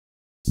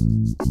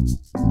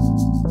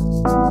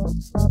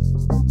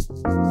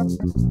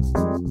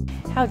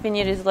Our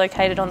vineyard is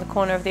located on the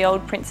corner of the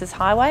Old Princes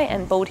Highway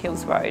and Bald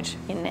Hills Road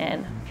in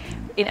Nairne.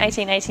 In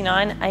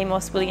 1889,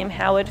 Amos William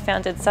Howard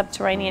founded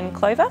Subterranean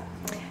Clover,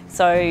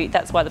 so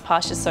that's why the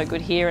pasture's so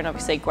good here and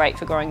obviously great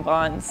for growing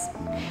vines.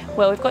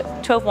 Well, we've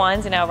got 12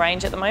 wines in our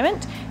range at the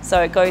moment,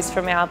 so it goes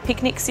from our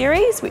Picnic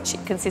series, which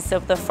consists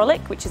of the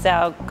Frolic, which is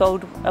our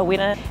gold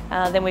winner.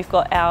 Then we've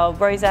got our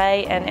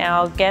Rosé and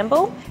our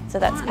Gamble, so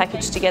that's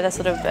packaged together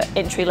sort of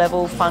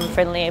entry-level,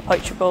 fun-friendly,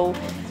 approachable,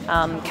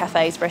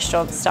 cafes,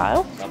 restaurant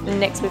style. And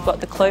next we've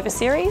got the Clover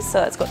series,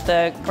 so it's got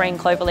the green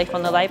clover leaf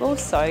on the label,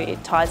 so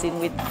it ties in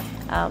with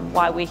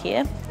why we're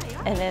here.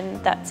 And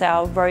then that's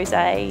our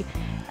Rosé,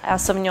 our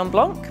Sauvignon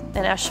Blanc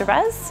and our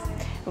Shiraz.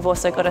 We've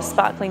also got a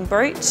Sparkling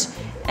Brut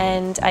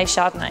and a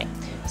Chardonnay.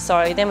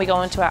 So then we go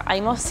on to our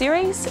Amos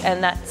series,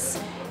 and that's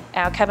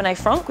our Cabernet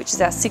Franc, which is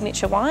our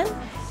signature wine,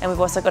 and we've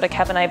also got a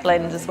Cabernet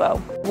blend as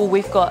well. Well,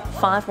 we've got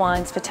 5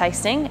 wines for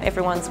tasting.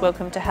 Everyone's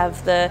welcome to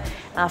have the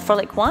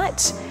Frolic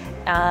White,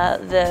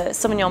 the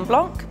Sauvignon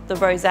Blanc, the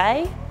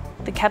Rosé,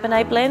 the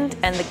Cabernet blend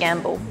and the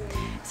Gamble.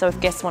 So if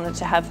guests wanted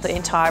to have the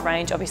entire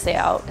range, obviously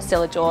our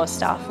cellar door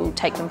staff will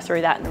take them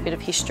through that and a bit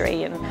of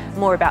history and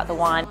more about the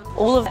wine.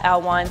 All of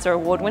our wines are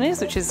award winners,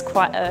 which is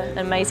quite an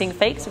amazing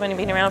feat, because we've only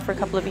been around for a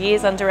couple of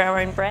years under our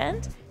own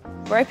brand.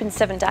 We're open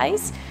 7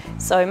 days,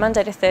 so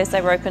Monday to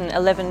Thursday we're open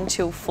 11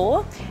 till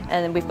 4,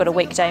 and then we've got a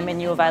weekday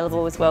menu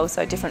available as well,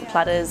 so different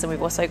platters, and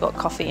we've also got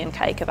coffee and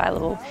cake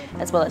available,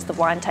 as well as the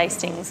wine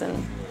tastings,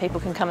 and people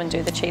can come and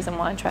do the cheese and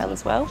wine trail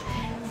as well.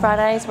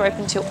 Fridays we're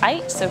open till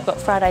 8, so we've got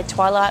Friday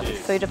Twilight with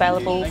food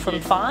available from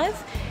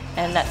 5,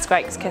 and that's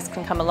great because guests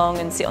can come along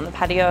and sit on the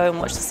patio and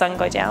watch the sun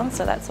go down,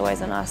 so that's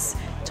always a nice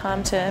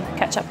time to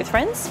catch up with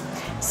friends.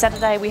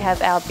 Saturday we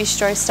have our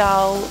bistro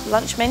style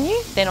lunch menu,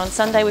 then on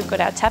Sunday we've got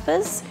our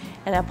tapas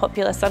and our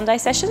popular Sunday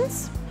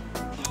sessions.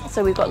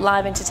 So we've got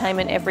live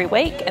entertainment every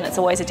week, and it's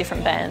always a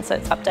different band, so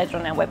it's updated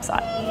on our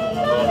website.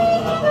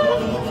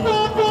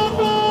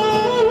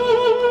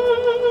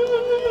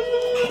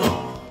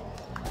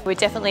 We're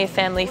definitely a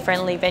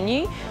family-friendly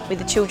venue with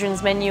a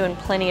children's menu and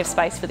plenty of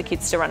space for the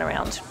kids to run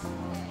around.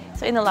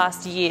 So in the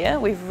last year,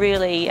 we've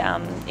really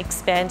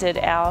expanded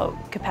our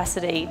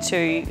capacity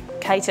to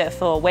cater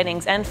for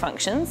weddings and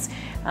functions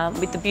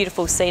with the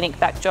beautiful scenic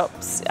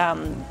backdrops.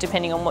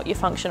 Depending on what your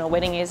function or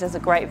wedding is, there's a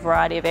great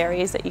variety of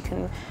areas that you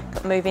can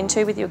move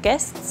into with your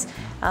guests.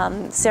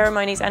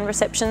 Ceremonies and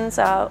receptions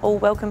are all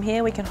welcome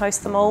here. We can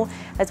host them all,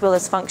 as well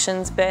as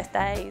functions,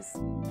 birthdays.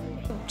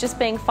 Just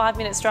being 5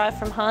 minutes drive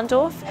from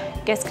Harndorf,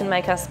 guests can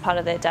make us part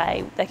of their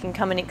day. They can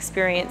come and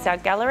experience our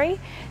gallery,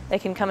 they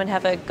can come and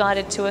have a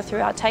guided tour through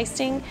our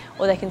tasting,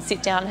 or they can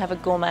sit down and have a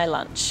gourmet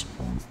lunch.